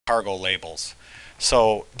cargo labels.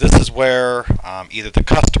 So this is where either the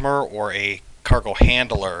customer or a cargo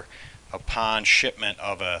handler, upon shipment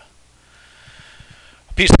of a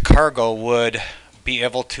piece of cargo, would be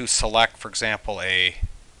able to select, for example, a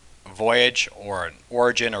voyage or an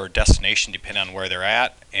origin or a destination depending on where they're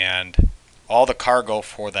at, and all the cargo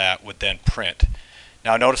for that would then print.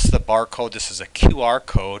 Now notice the barcode. This is a QR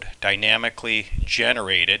code dynamically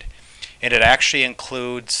generated, and it actually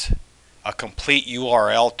includes a complete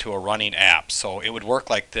URL to a running app. So it would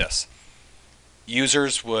work like this.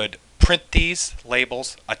 Users would print these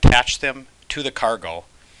labels, attach them to the cargo.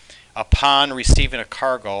 Upon receiving a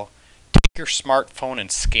cargo, take your smartphone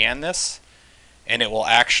and scan this, and it will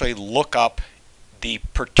actually look up the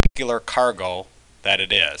particular cargo that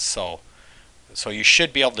it is. So you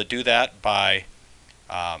should be able to do that by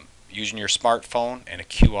using your smartphone and a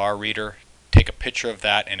QR reader. Take a picture of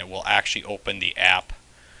that, and it will actually open the app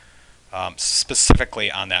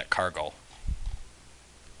specifically on that cargo.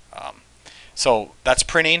 So that's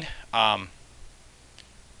printing.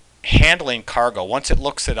 Handling cargo, once it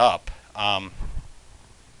looks it up,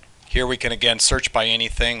 here we can again search by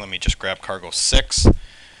anything. Let me just grab cargo 6.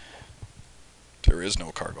 There is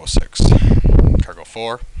no cargo 6. Cargo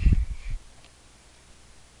 4.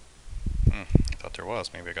 I thought there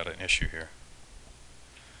was. Maybe I got an issue here.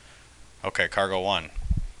 Okay, cargo 1.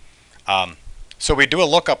 So we do a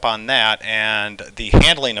lookup on that, and the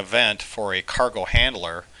handling event for a cargo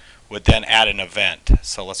handler would then add an event.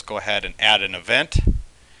 So let's go ahead and add an event.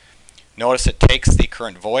 Notice it takes the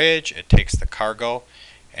current voyage, it takes the cargo,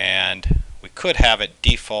 and we could have it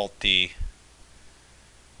default the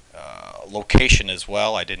location as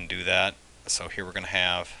well. I didn't do that. So here we're going to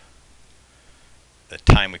have the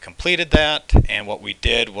time we completed that, and what we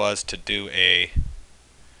did was to do a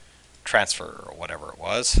transfer or whatever it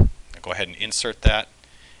was. I'll go ahead and insert that,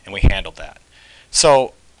 and we handled that.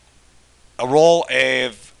 So a role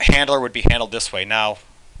of handler would be handled this way. Now,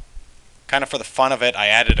 kind of for the fun of it, I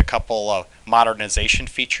added a couple of modernization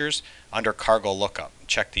features under cargo lookup.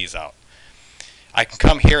 Check these out. I can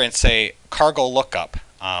come here and say cargo lookup,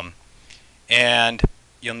 and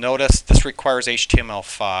you'll notice this requires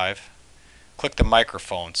HTML5. Click the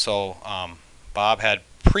microphone. So Bob had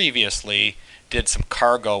previously did some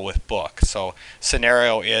cargo with book. So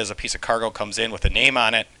scenario is a piece of cargo comes in with a name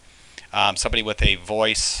on it. Somebody with a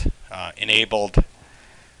voice enabled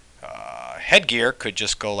headgear could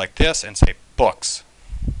just go like this and say books.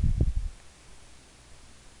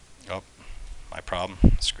 Oh, my problem.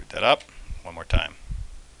 Screwed that up. One more time.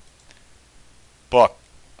 Book.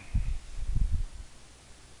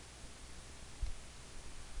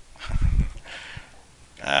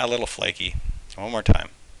 A little flaky. One more time.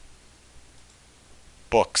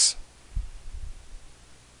 Books.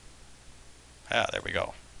 There we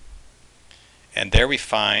go. And there we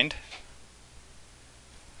find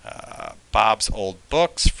Bob's old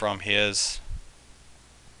books from his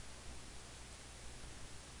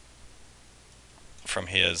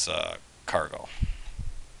cargo.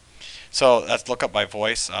 So that's look up by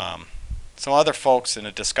voice. Some other folks in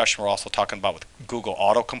the discussion were also talking about with Google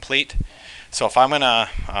Autocomplete. So if I'm going to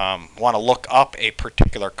want to look up a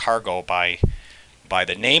particular cargo by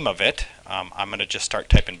the name of it, I'm going to just start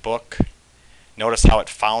typing book. Notice how it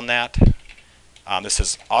found that. This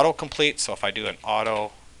is autocomplete, so if I do an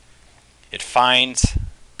auto, it finds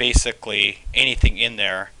basically anything in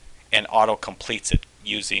there and auto-completes it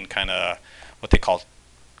using kind of what they call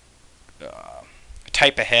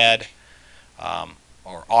type ahead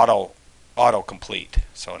or auto-complete.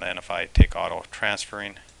 So then if I take auto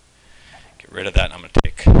transferring, get rid of that, and I'm going to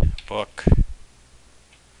take book,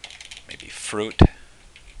 maybe fruit.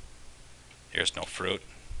 There's no fruit.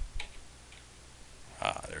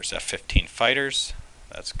 There's F-15 fighters.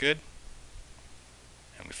 That's good.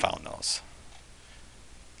 And we found those.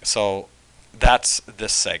 So that's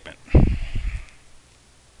this segment.